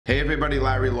Hey everybody,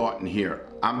 Larry Lawton here.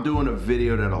 I'm doing a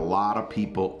video that a lot of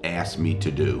people asked me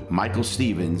to do. Michael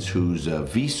Stevens, who's a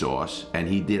Vsauce, and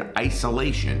he did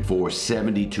isolation for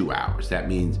 72 hours. That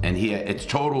means, and it's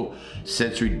total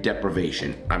sensory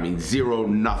deprivation. I mean, zero,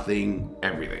 nothing,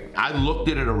 everything. I looked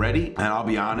at it already, and I'll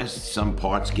be honest, some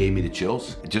parts gave me the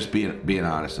chills. Just being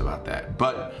honest about that.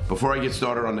 But before I get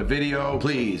started on the video,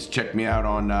 please check me out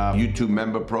on YouTube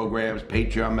member programs,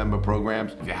 Patreon member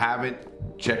programs. If you haven't,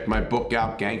 check my book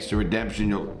out, Gangster Redemption.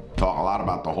 You'll talk a lot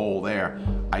about the whole there,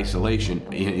 isolation.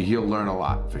 You'll learn a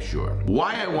lot for sure.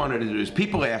 Why I wanted to do this,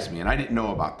 people asked me, and I didn't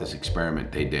know about this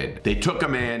experiment they did. They took a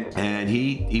man and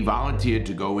he volunteered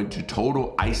to go into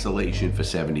total isolation for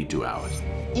 72 hours.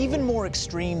 Even more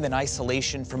extreme than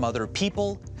isolation from other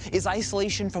people is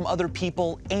isolation from other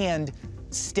people and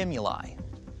stimuli.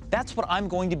 That's what I'm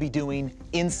going to be doing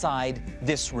inside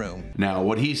this room. Now,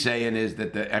 what he's saying is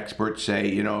that the experts say,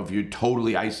 you know, if you're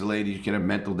totally isolated, you can have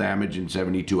mental damage in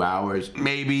 72 hours.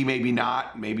 Maybe, maybe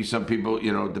not. Maybe some people,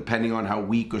 you know, depending on how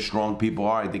weak or strong people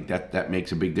are, I think that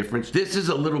makes a big difference. This is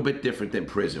a little bit different than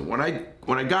prison. When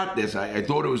I got this, I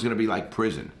thought it was gonna be like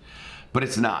prison, but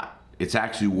it's not. It's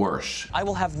actually worse. I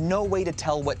will have no way to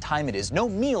tell what time it is. No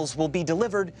meals will be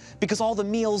delivered because all the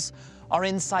meals are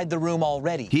inside the room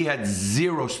already. He had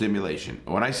zero stimulation.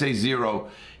 When I say zero,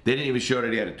 they didn't even show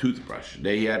that he had a toothbrush.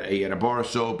 He had a bar of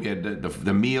soap, he had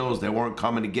the meals, they weren't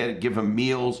coming to give him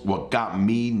meals. What got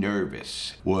me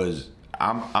nervous was,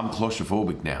 I'm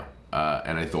claustrophobic now.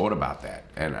 And I thought about that,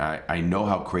 and I know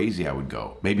how crazy I would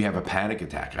go. Maybe have a panic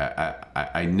attack.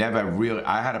 I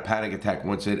had a panic attack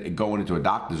once going into a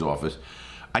doctor's office.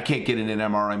 I can't get in an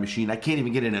MRI machine. I can't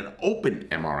even get in an open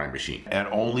MRI machine. It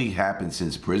only happened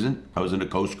since prison. I was in the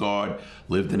Coast Guard,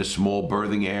 lived in a small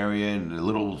berthing area in a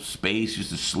little space,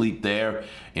 used to sleep there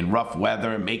in rough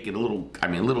weather and make it a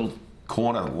little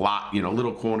corner lot, you know,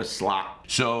 little corner slot.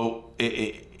 So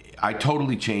I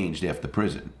totally changed after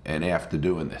prison and after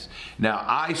doing this. Now,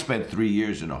 I spent 3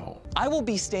 years in a hole. I will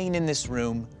be staying in this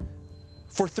room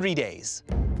for 3 days,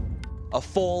 a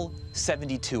full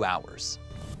 72 hours.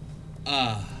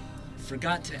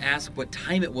 Forgot to ask what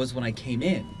time it was when I came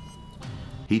in.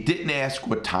 He didn't ask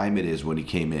what time it is when he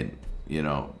came in. You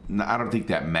know, I don't think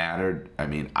that mattered. I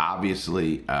mean,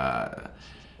 obviously, I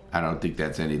don't think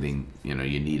that's anything, you know,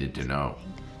 you needed to know.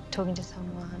 Talking to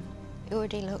someone. He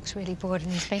already looks really bored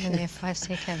and he's been in there 5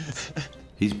 seconds.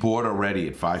 He's bored already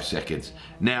at 5 seconds.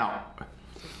 Now,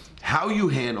 how you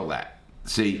handle that?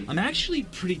 See, I'm actually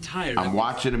pretty tired. I'm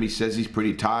watching him. He says he's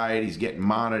pretty tired. He's getting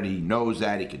monitored. He knows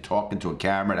that. He can talk into a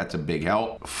camera. That's a big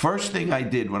help. First thing I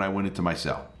did when I went into my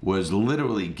cell was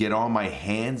literally get on my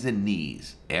hands and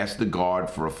knees, ask the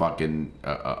guard for a fucking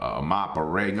a mop, a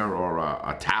wringer, or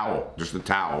a towel, just a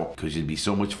towel, because there'd be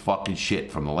so much fucking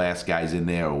shit from the last guys in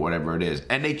there or whatever it is.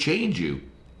 And they change you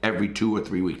every 2 or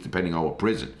 3 weeks, depending on what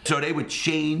prison. So they would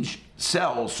change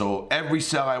cells, so every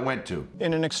cell I went to.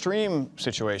 In an extreme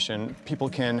situation, people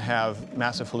can have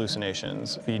massive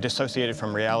hallucinations, be dissociated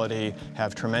from reality,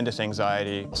 have tremendous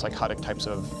anxiety, psychotic types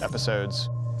of episodes.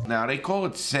 Now, they call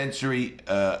it sensory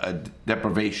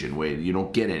deprivation, where you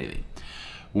don't get anything.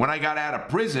 When I got out of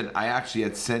prison, I actually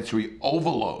had sensory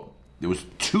overload. There was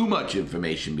too much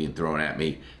information being thrown at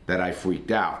me that I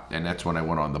freaked out. And that's when I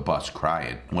went on the bus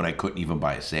crying, when I couldn't even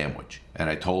buy a sandwich. And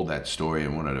I told that story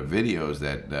in one of the videos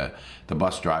that the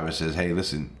bus driver says, hey,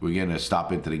 listen, we're gonna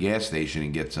stop into the gas station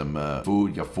and get some food.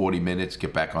 You got 40 minutes,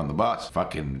 get back on the bus.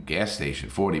 Fucking gas station,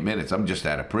 40 minutes. I'm just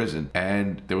out of prison.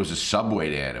 And there was a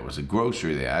Subway there. There was a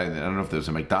grocery there. I don't know if there was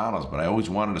a McDonald's, but I always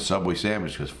wanted a Subway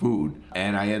sandwich because food.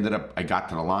 And I got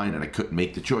to the line and I couldn't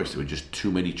make the choice. There were just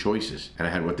too many choices. And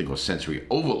I had what they call sensory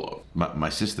overload. My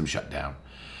system shut down.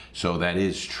 So that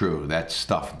is true. That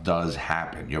stuff does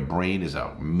happen. Your brain is an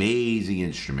amazing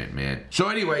instrument, man. So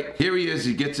anyway, here he is.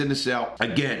 He gets in the cell.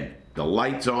 Again, the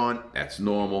light's on. That's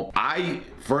normal.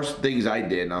 First things I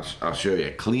did, and I'll show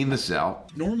you, clean the cell.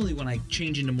 Normally when I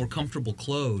change into more comfortable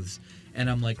clothes and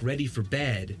I'm like ready for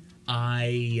bed,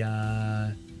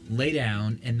 I lay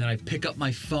down and then I pick up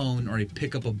my phone or I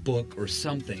pick up a book or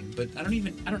something, but I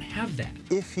don't have that.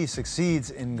 If he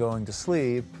succeeds in going to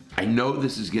sleep. I know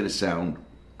this is gonna sound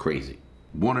crazy.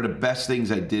 One of the best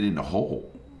things I did in the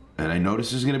hole, and I know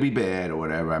this is gonna be bad or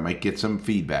whatever, I might get some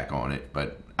feedback on it,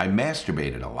 but I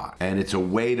masturbated a lot. And it's a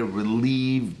way to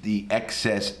relieve the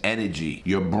excess energy.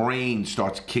 Your brain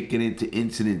starts kicking into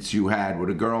incidents you had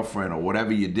with a girlfriend or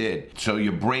whatever you did. So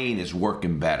your brain is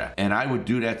working better. And I would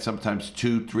do that sometimes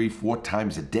 2, 3, 4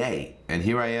 times a day. And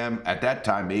here I am, at that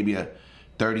time, maybe a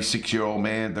 36-year-old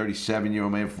man,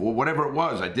 37-year-old man, whatever it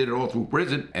was. I did it all through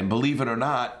prison. And believe it or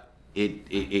not,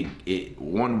 it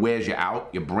one wears you out.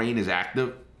 Your brain is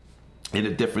active. in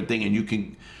a different thing, and you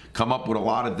can come up with a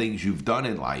lot of things you've done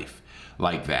in life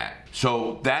like that.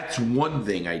 So that's one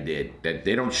thing I did that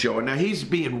they don't show. And now he's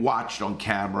being watched on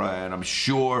camera, and I'm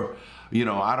sure, you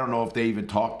know, I don't know if they even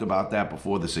talked about that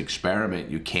before this experiment.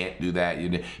 You can't do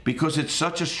that, because it's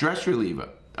such a stress reliever.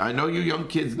 I know you young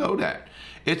kids know that.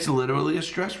 It's literally a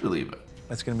stress reliever.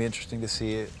 It's going to be interesting to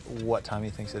see what time he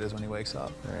thinks it is when he wakes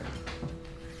up. Right.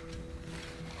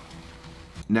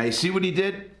 Now, you see what he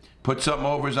did? Put something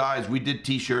over his eyes. We did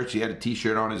T-shirts. He had a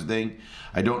T-shirt on his thing.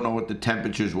 I don't know what the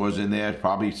temperatures was in there. It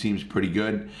probably seems pretty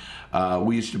good.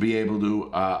 We used to be able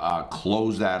to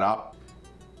close that up.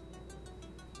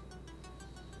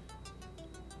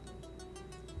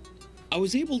 I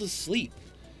was able to sleep,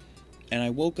 and I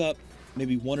woke up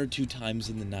maybe 1 or 2 times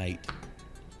in the night.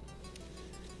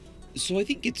 So I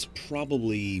think it's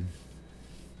probably,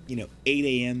 8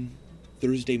 a.m.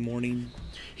 Thursday morning.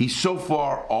 He's so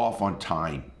far off on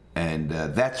time, and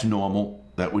that's normal.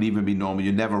 That would even be normal.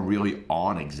 You're never really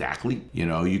on exactly.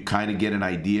 You kind of get an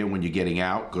idea when you're getting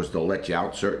out, because they'll let you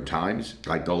out certain times.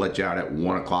 Like they'll let you out at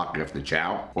 1 o'clock after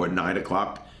chow, or 9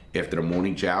 o'clock after the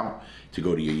morning chow to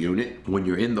go to your unit. When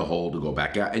you're in the hole, to go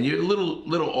back out. And you're a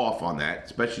little off on that,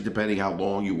 especially depending how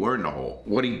long you were in the hole.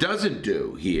 What he doesn't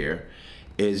do here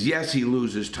is, yes, he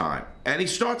loses time, and he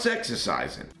starts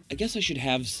exercising. I guess I should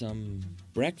have some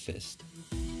breakfast.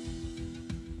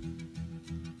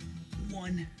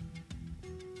 1,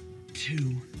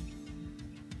 2.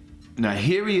 Now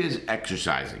here he is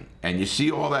exercising, and you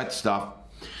see all that stuff.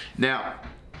 Now,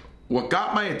 what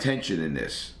got my attention in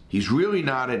this, he's really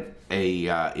not a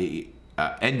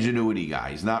ingenuity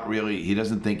guy. He's not really, he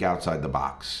doesn't think outside the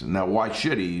box. Now, why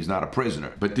should he? He's not a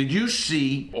prisoner. But did you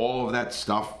see all of that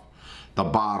stuff? The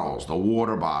bottles, the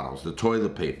water bottles, the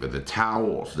toilet paper, the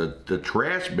towels, the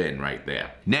trash bin right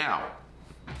there. Now,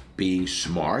 being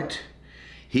smart,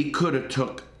 he could have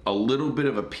took a little bit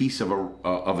of a piece of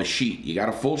a sheet. You got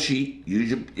a full sheet, use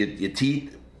your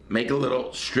teeth, make a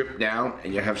little strip down,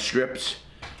 and you have strips,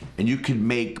 and you can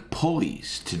make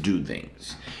pulleys to do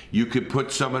things. You could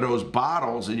put some of those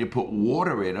bottles and you put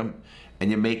water in them, and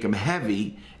you make them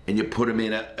heavy, and you put them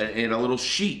in a little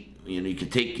sheet. You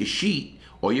could take your sheet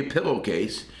or your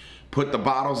pillowcase, put the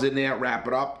bottles in there, wrap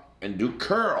it up, and do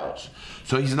curls.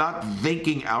 So he's not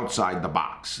thinking outside the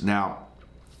box. Now,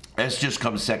 that's just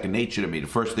comes second nature to me. The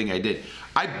first thing I did,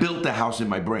 I built the house in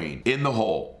my brain, in the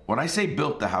hole. When I say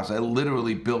built the house, I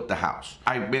literally built the house.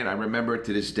 I remember it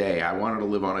to this day. I wanted to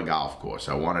live on a golf course.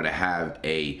 I wanted to have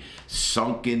a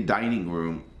sunken dining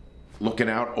room looking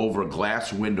out over a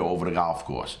glass window over the golf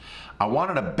course. I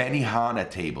wanted a Benihana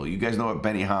table. You guys know what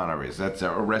Benihana is. That's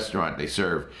a restaurant. They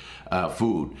serve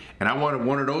food. And I wanted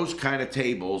one of those kind of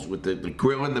tables with the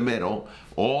grill in the middle.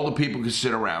 All the people could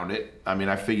sit around it.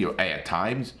 I figure, hey, at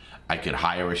times, I could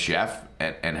hire a chef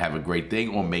and have a great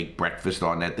thing, or make breakfast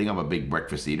on that thing. I'm a big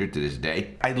breakfast eater to this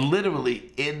day. I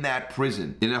literally, in that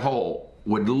prison, in a hole,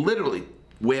 would literally,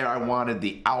 where I wanted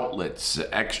the outlets,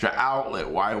 extra outlet,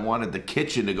 where I wanted the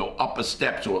kitchen to go up a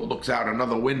step so it looks out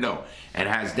another window and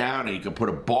has down, and you could put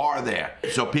a bar there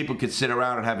so people could sit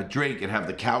around and have a drink and have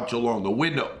the couch along the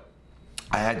window.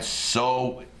 I had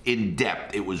so in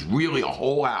depth. It was really a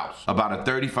whole house, about a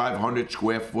 3,500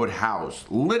 square foot house,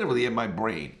 literally in my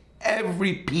brain.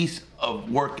 Every piece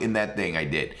of work in that thing I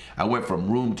did. I went from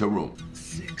room to room.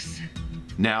 6.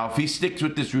 Now, if he sticks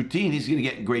with this routine, he's gonna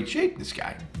get in great shape, this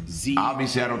guy.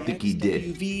 Obviously, I don't think he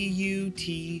did.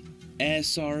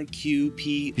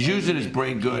 VUTSRQP. He's using his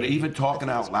brain good. Even talking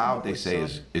out loud, they say,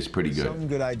 is pretty good. Some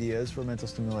good ideas for mental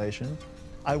stimulation.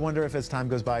 I wonder if as time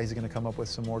goes by, he's going to come up with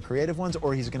some more creative ones,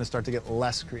 or he's going to start to get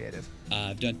less creative.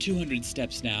 I've done 200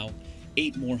 steps now,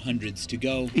 8 more hundreds to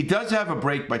go. He does have a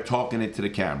break by talking into the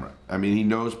camera. He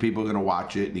knows people are going to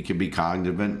watch it, and he can be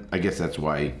cognizant. I guess that's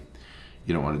why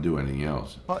you don't want to do anything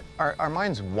else. Well, our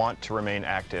minds want to remain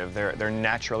active. They're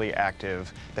naturally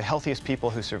active. The healthiest people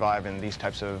who survive in these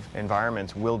types of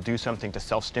environments will do something to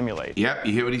self-stimulate. Yep,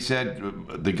 you hear what he said?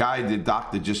 The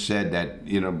doctor just said that,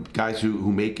 guys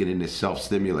who make it in this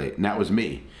self-stimulate, and that was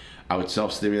me. I would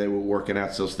self-stimulate with working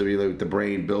out, self-stimulate with the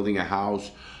brain, building a house,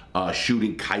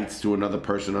 shooting kites to another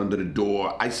person under the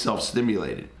door. I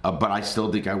self-stimulated, but I still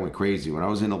think I went crazy. When I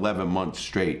was in 11 months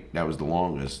straight, that was the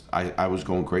longest, I was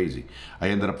going crazy. I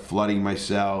ended up flooding my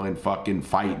cell and fucking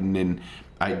fighting, and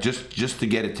I just to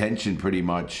get attention pretty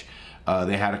much.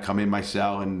 They had to come in my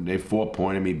cell and they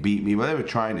four-pointed me, beat me. Well, they were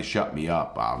trying to shut me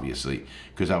up, obviously,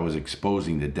 because I was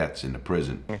exposing the deaths in the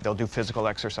prison. They'll do physical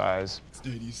exercise.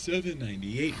 97,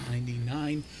 98,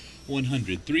 99,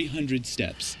 100, 300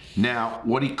 steps. Now,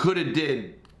 what he could have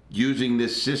did using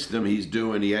this system he's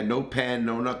doing, he had no pen,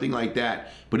 no nothing like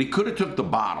that, but he could have took the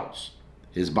bottles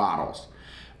his bottles,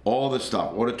 all the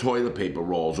stuff, all the toilet paper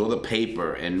rolls, all the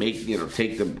paper, and make, you know,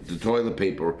 take the toilet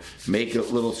paper, make a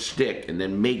little stick, and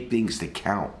then make things to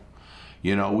count.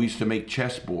 You know, we used to make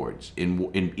chessboards.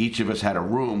 In each of us had a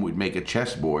room. We'd make a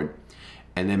chessboard,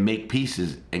 and then make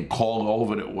pieces and call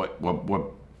over to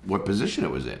what position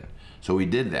it was in. So we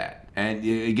did that, and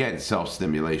again,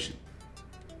 self-stimulation.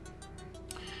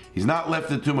 He's not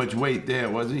lifting too much weight there,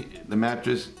 was he? The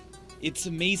mattress. It's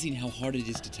amazing how hard it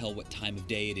is to tell what time of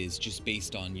day it is just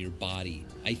based on your body.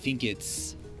 I think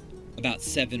it's about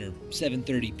 7 or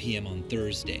 7:30 p.m. on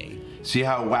Thursday. See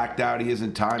how whacked out he is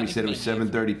in time? He said it was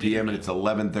 7:30 p.m. and it's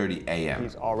 11:30 a.m.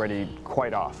 He's already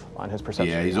quite off on his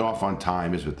perception. Yeah, he's off on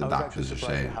time is what the doctors are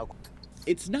saying.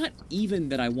 It's not even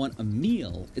that I want a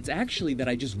meal. It's actually that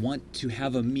I just want to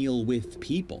have a meal with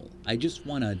people. I just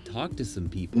want to talk to some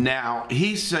people. Now,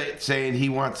 he's saying he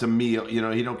wants a meal. You know,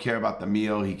 he don't care about the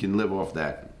meal. He can live off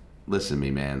that. Listen to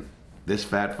me, man. This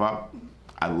fat fuck,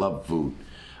 I love food.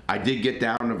 I did get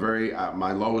down to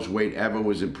my lowest weight ever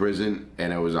was in prison,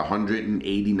 and it was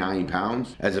 189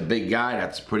 pounds. As a big guy,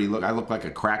 that's pretty I looked like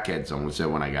a crackhead, someone said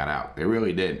when I got out. They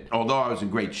really did. Although I was in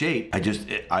great shape,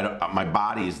 my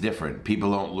body is different.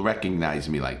 People don't recognize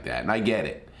me like that, and I get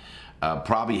it.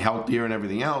 Probably healthier and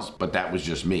everything else, but that was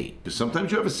just me. Because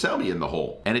sometimes you have a cellie in the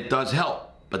hole, and it does help.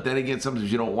 But then again,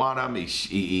 sometimes you don't want him.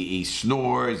 He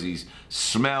snores, he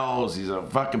smells, he's a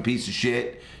fucking piece of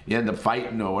shit. You end up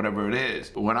fighting or whatever it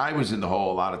is. When I was in the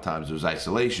hole, a lot of times it was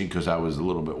isolation because I was a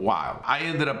little bit wild. I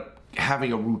ended up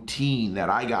having a routine that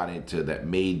I got into that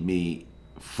made me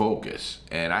focus,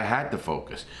 and I had to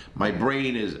focus. My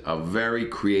brain is a very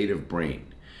creative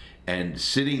brain, and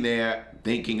sitting there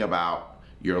thinking about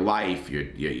your life,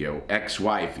 your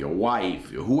ex-wife, your wife,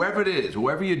 whoever it is,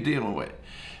 whoever you're dealing with,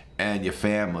 and your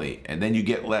family, and then you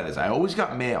get letters. I always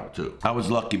got mail too. I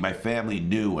was lucky. My family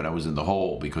knew when I was in the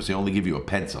hole because they only give you a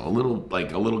pencil,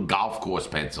 like a little golf course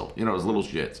pencil, you know, those little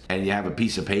shits. And you have a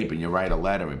piece of paper and you write a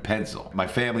letter in pencil. My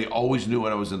family always knew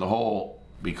when I was in the hole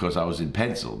because I was in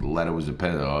pencil. The letter was in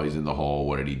pencil. Oh, he's in the hole.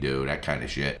 What did he do? That kind of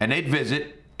shit. And they'd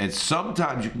visit, and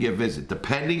sometimes you can get visit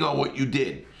depending on what you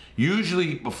did.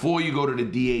 Usually before you go to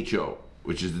the DHO,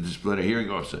 which is the disciplinary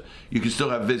hearing officer, you can still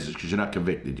have visits because you're not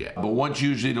convicted yet. But once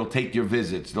usually they'll take your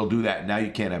visits, they'll do that. Now you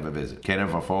can't have a visit. Can't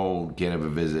have a phone, can't have a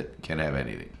visit, can't have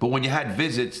anything. But when you had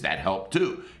visits, that helped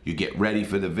too. You get ready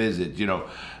for the visit. You know,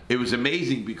 it was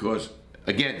amazing because,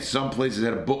 again, some places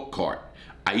had a book cart.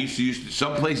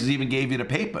 Some places even gave you the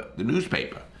paper, the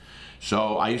newspaper.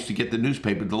 So I used to get the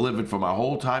newspaper delivered for my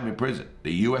whole time in prison,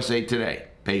 the USA Today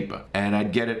paper. And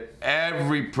I'd get it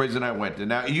every prison I went to.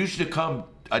 Now, it used to come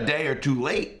a day or two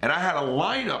late, and I had a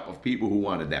lineup of people who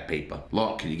wanted that paper.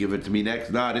 Lawton, can you give it to me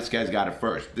next? Nah, this guy's got it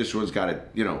first. This one's got it,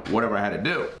 you know, whatever I had to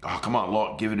do. Oh, come on,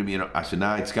 Lawton, give it to me. I said,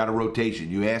 nah, it's got a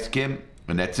rotation. You ask him,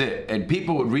 and that's it. And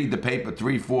people would read the paper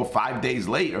 3, 4, 5 days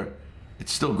later.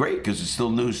 It's still great because it's still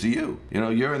news to you. You know,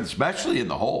 you're especially in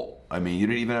the hole. I mean, you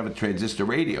didn't even have a transistor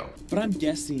radio. But I'm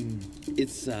guessing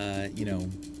it's, 8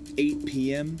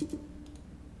 p.m.,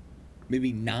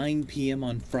 maybe 9 p.m.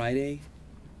 on Friday.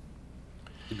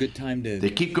 A good time to... They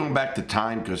keep going back to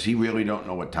time because he really don't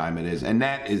know what time it is, and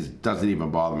that doesn't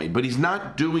even bother me. But he's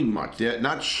not doing much. They're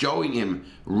not showing him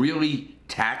really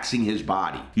taxing his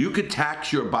body. You could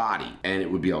tax your body, and it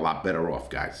would be a lot better off,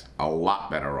 guys. A lot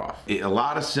better off. A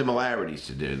lot of similarities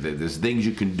to do. There's things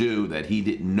you can do that he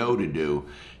didn't know to do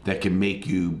that can make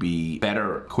you be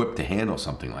better equipped to handle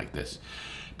something like this,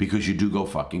 because you do go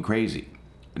fucking crazy.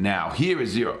 Now, here is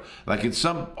zero. Like in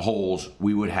some holes,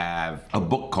 we would have a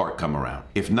book cart come around.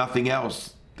 If nothing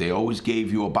else, they always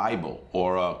gave you a Bible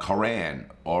or a Quran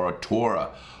or a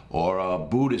Torah or a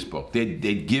Buddhist book.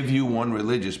 They'd give you one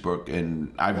religious book,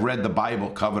 and I've read the Bible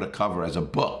cover to cover as a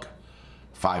book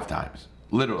 5 times,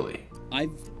 literally.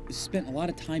 I've spent a lot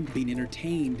of time being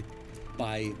entertained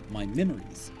by my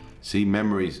memories. See,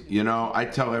 memories, you know, I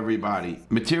tell everybody,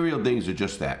 material things are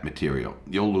just that, material.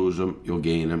 You'll lose them, you'll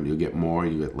gain them, you'll get more,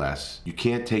 you get less. You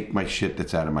can't take my shit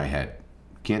that's out of my head.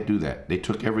 Can't do that. They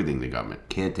took everything, the government.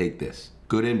 Can't take this.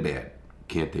 Good and bad.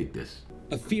 Can't take this.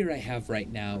 A fear I have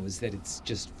right now is that it's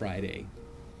just Friday,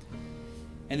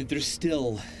 and that there's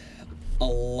still a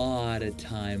lot of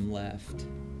time left.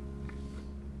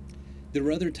 There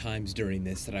were other times during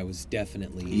this that I was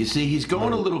definitely... You see, he's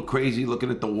going a little crazy looking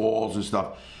at the walls and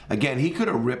stuff. Again, he could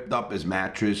have ripped up his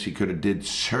mattress. He could have did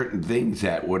certain things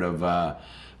that would have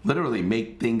literally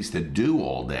make things to do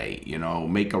all day. You know,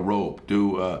 make a rope,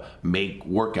 make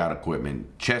workout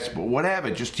equipment, chessboard,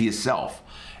 whatever, just to yourself.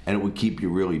 And it would keep you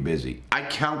really busy. I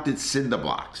counted cinder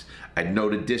blocks. I'd know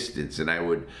the distance, and I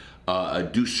would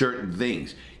do certain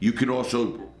things. You could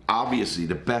also... Obviously,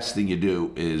 the best thing you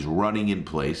do is running in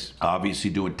place. Obviously,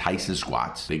 doing Tyson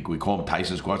squats. We call them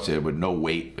Tyson squats there with no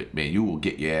weight, but man, you will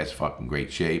get your ass fucking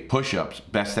great shape. Push-ups,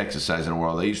 best exercise in the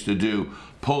world. I used to do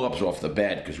pull-ups off the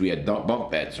bed because we had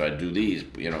bunk beds, so I'd do these.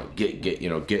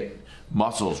 Get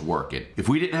muscles working. If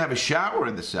we didn't have a shower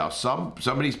in the cell, some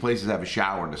of these places have a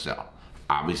shower in the cell.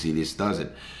 Obviously, this doesn't.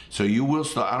 So you will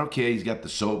start. I don't care. He's got the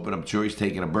soap, but I'm sure he's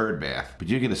taking a bird bath. But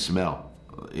you're gonna smell.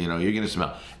 You're gonna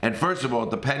smell. And first of all,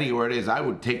 depending where it is, I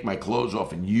would take my clothes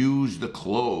off and use the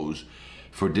clothes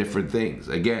for different things.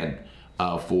 Again,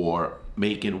 for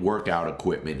making workout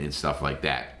equipment and stuff like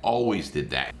that. Always did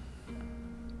that.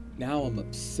 Now I'm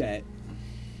upset.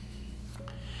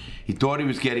 He thought he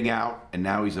was getting out, and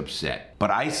now he's upset. But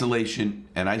isolation,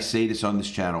 and I say this on this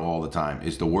channel all the time,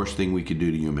 is the worst thing we can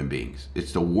do to human beings.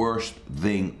 It's the worst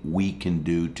thing we can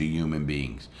do to human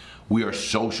beings. We are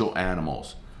social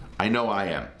animals. I know I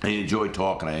am. I enjoy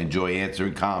talking. I enjoy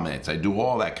answering comments. I do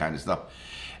all that kind of stuff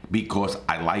because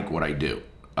I like what I do.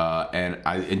 And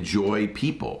I enjoy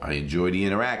people. I enjoy the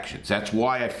interactions. That's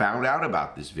why I found out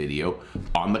about this video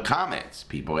on the comments.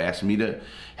 People asked me to,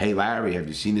 hey Larry, have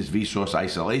you seen this Vsauce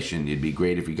isolation? It'd be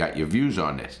great if you got your views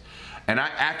on this. And I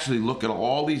actually look at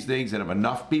all these things, and if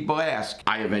enough people ask,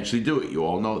 I eventually do it. You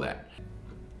all know that.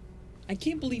 I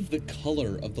can't believe the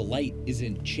color of the light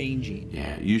isn't changing.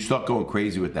 Yeah, you start going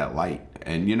crazy with that light.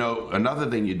 And you know, another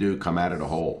thing you do, come out of the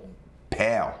hole,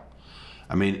 pale.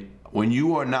 I mean, when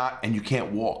you are not, and you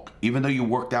can't walk, even though you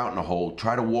worked out in the hole,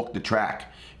 try to walk the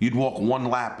track. You'd walk one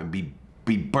lap and be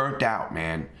burnt out,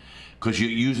 man, because you're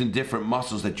using different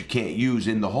muscles that you can't use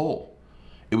in the hole.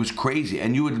 It was crazy,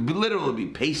 and you would literally be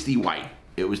pasty white.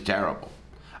 It was terrible.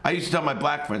 I used to tell my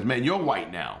black friends, man, you're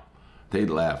white now. They'd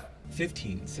laugh.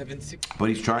 15, 7, 6. But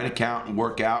he's trying to count and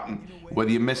work out, and whether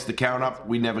you missed the count up,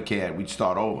 we never cared. We'd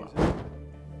start over.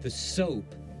 The soap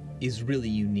is really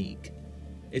unique.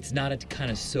 It's not a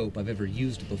kind of soap I've ever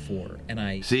used before, and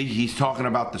I... See, he's talking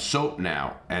about the soap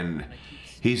now, and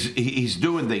he's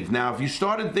doing things. Now, if you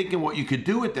started thinking what you could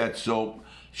do with that soap,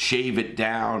 shave it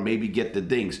down, maybe get the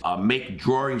things, make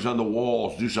drawings on the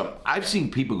walls, do something. I've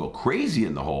seen people go crazy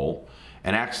in the hole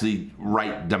and actually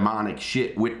write demonic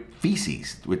shit with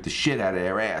feces, with the shit out of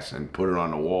their ass, and put it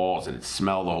on the walls, and it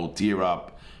smelled the whole tier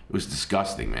up. It was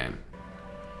disgusting, man.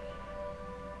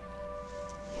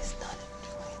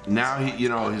 Now,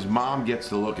 his mom gets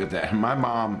to look at that. And my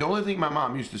mom, the only thing my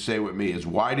mom used to say with me is,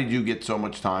 why did you get so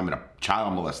much time and a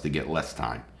child molester get less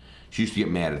time? She used to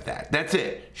get mad at that. That's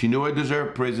it. She knew I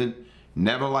deserved prison,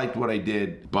 never liked what I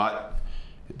did, but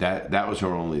that was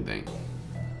her only thing.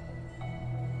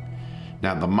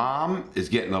 Now, the mom is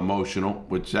getting emotional,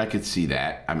 which I could see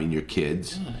that. I mean, your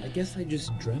kids. I guess I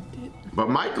just dreamt it. But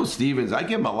Michael Stevens, I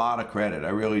give him a lot of credit. I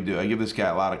really do. I give this guy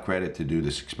a lot of credit to do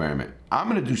this experiment. I'm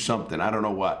going to do something. I don't know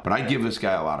what. But I give this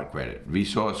guy a lot of credit.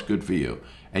 Vsauce, good for you.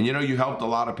 And you know, you helped a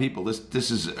lot of people.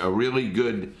 This is a really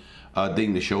good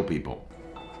thing to show people.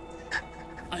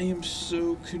 I am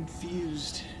so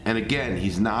confused. And again,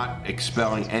 he's not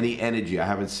expelling any energy I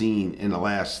haven't seen in the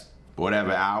last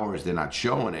whatever hours. They're not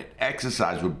showing it.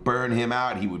 Exercise would burn him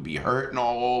out. He would be hurting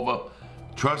all over.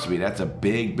 Trust me, that's a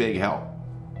big, big help.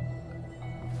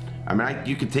 I mean,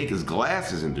 you could take his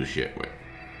glasses and do shit with.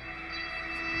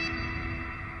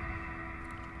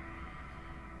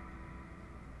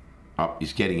 Oh,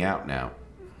 he's getting out now.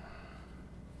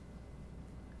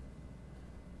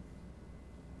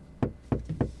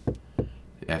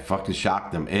 That fucking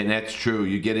shocked him. And that's true.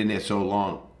 You get in there so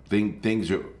long,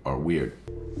 things are weird.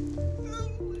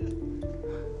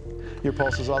 Your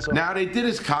pulse is also... Now, they did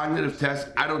his cognitive test.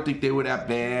 I don't think they were that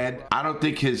bad. I don't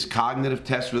think his cognitive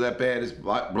tests were that bad. His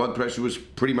blood pressure was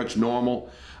pretty much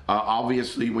normal.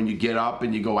 Obviously, when you get up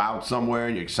and you go out somewhere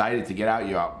and you're excited to get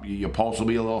out, your pulse will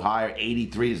be a little higher.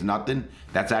 83 is nothing.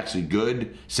 That's actually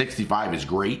good. 65 is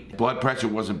great. Blood pressure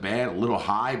wasn't bad, a little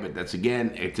high, but that's,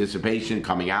 again, anticipation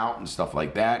coming out and stuff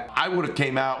like that. I would have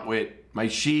came out with my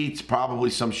sheets, probably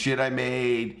some shit I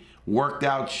made, worked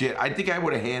out shit. I think I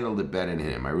would have handled it better than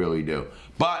him. I really do.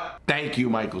 But thank you,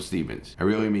 Michael Stevens. I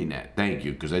really mean that. Thank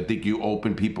you, because I think you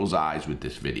opened people's eyes with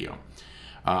this video.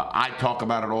 I talk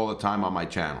about it all the time on my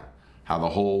channel, how the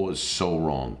hole is so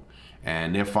wrong.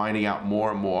 And they're finding out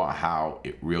more and more how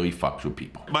it really fucks with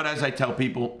people. But as I tell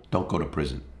people, don't go to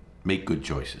prison. Make good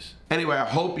choices. Anyway, I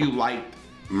hope you liked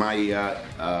my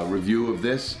review of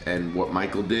this and what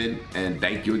Michael did. And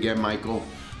thank you again, Michael.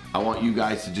 I want you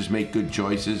guys to just make good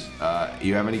choices.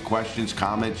 You have any questions,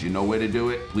 comments, you know where to do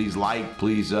it. Please like,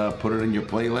 please put it in your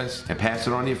playlist and pass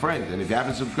it on to your friends. And if you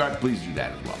haven't subscribed, please do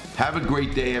that as well. Have a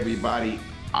great day, everybody.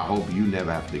 I hope you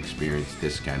never have to experience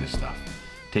this kind of stuff.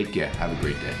 Take care. Have a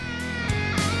great day.